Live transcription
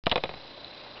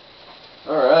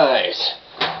Alright.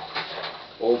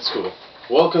 Old school.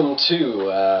 Welcome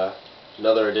to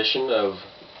another edition of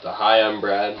the Hi, I'm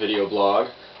Brad video blog.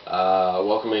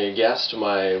 Welcoming a guest,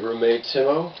 my roommate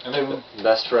Timo. Hello.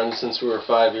 Best friend since we were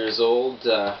 5 years old.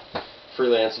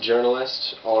 Freelance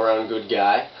journalist, all-around good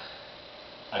guy.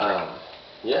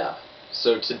 Yeah.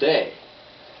 So today,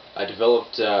 I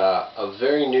developed a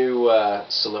very new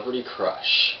celebrity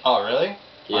crush. Oh, really?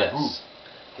 Yes.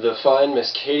 The fine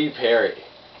Miss Katy Perry.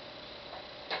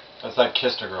 That's that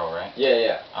kissed a girl, right?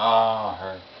 Yeah. Oh,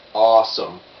 her.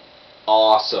 Awesome.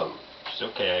 She's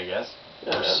okay, I guess.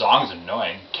 Yeah, Her song's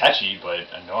annoying. Catchy, but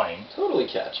annoying. Totally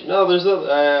catchy. No,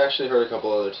 I actually heard a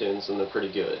couple other tunes and they're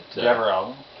pretty good. Do you have her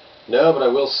album? No, but I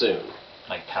will soon.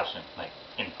 Like,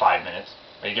 in 5 minutes?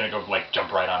 Are you gonna go,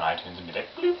 jump right on iTunes and be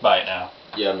like, bloop, buy it now?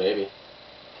 Yeah, maybe.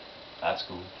 That's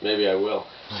cool. Maybe I will.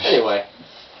 Anyway.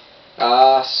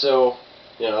 So,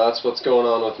 that's what's going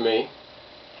on with me.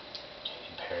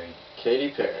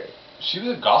 Katy Perry. She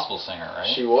was a gospel singer, right?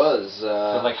 She was.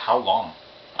 For how long?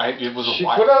 It was a She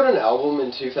while. put out an album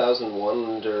in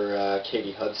 2001 under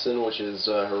Katy Hudson, which is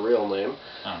her real name.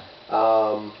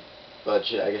 Oh.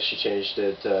 But I guess she changed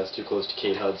it. It's too close to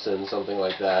Kate Hudson, something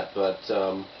like that. But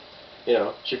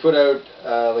she put out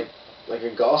like a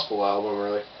gospel album or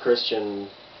like a Christian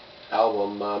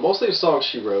album. Mostly of songs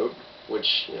she wrote,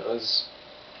 which is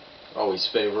always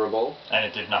favorable. And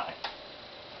it did nothing.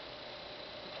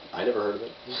 I never heard of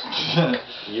it.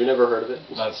 You never heard of it?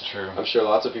 That's true. I'm sure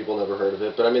lots of people never heard of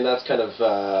it. But I mean, that's kind of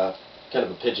a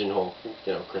pigeonhole,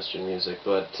 Christian music.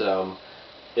 But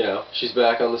she's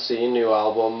back on the scene. New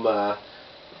album,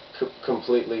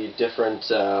 completely different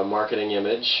marketing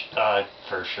image.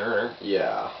 For sure.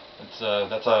 Yeah.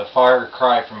 That's a far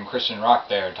cry from Christian rock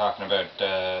there, talking about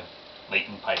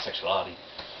latent bisexuality.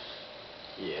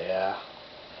 Yeah.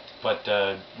 But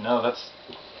no, that's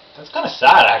kind of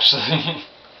sad, actually.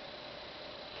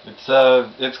 It's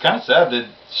kind of sad that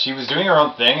she was doing her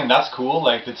own thing, and that's cool.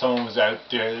 Like that someone was out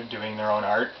there doing their own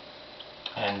art,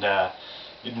 and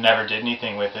it never did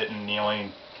anything with it. And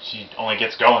she only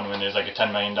gets going when there's like a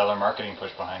 $10 million marketing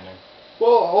push behind her.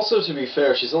 Well, also to be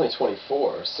fair, she's only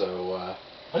 24, so.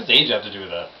 What does age have to do with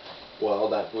that? Well,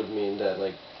 that would mean that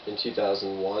in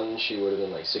 2001 she would have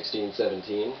been 16,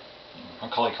 17.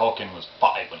 Macaulay Culkin was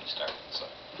 5 when he started, so.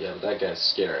 Yeah, but that guy's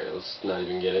scary. Let's not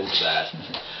even get into that.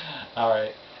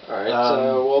 Alright.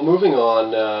 Well, moving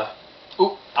on. I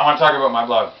want to talk about my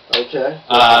blog. Okay.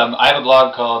 I have a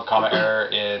blog called Comma Error.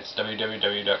 It's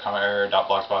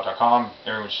www.commaerror.blogspot.com.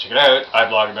 Everyone should check it out. I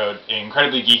blog about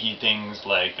incredibly geeky things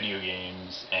like video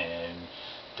games and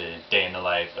the day in the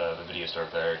life of a video store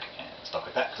clerk and stuff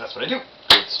like that, because that's what I do.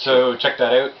 So check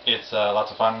that out. It's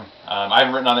lots of fun. I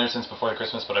haven't written on there since before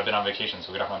Christmas, but I've been on vacation,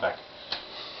 so get off my back.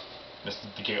 This is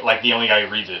the only guy who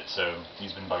reads it, so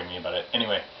he's been bugging me about it.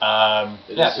 Anyway, so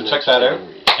check that out.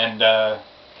 And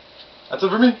that's it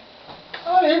for me.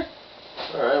 Out of here.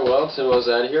 Alright, well, Timo's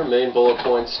out of here. Main bullet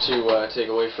points to take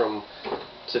away from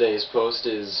today's post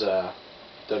is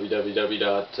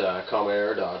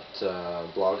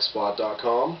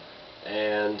www.commaerror.blogspot.com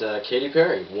and Katy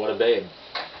Perry, what a babe.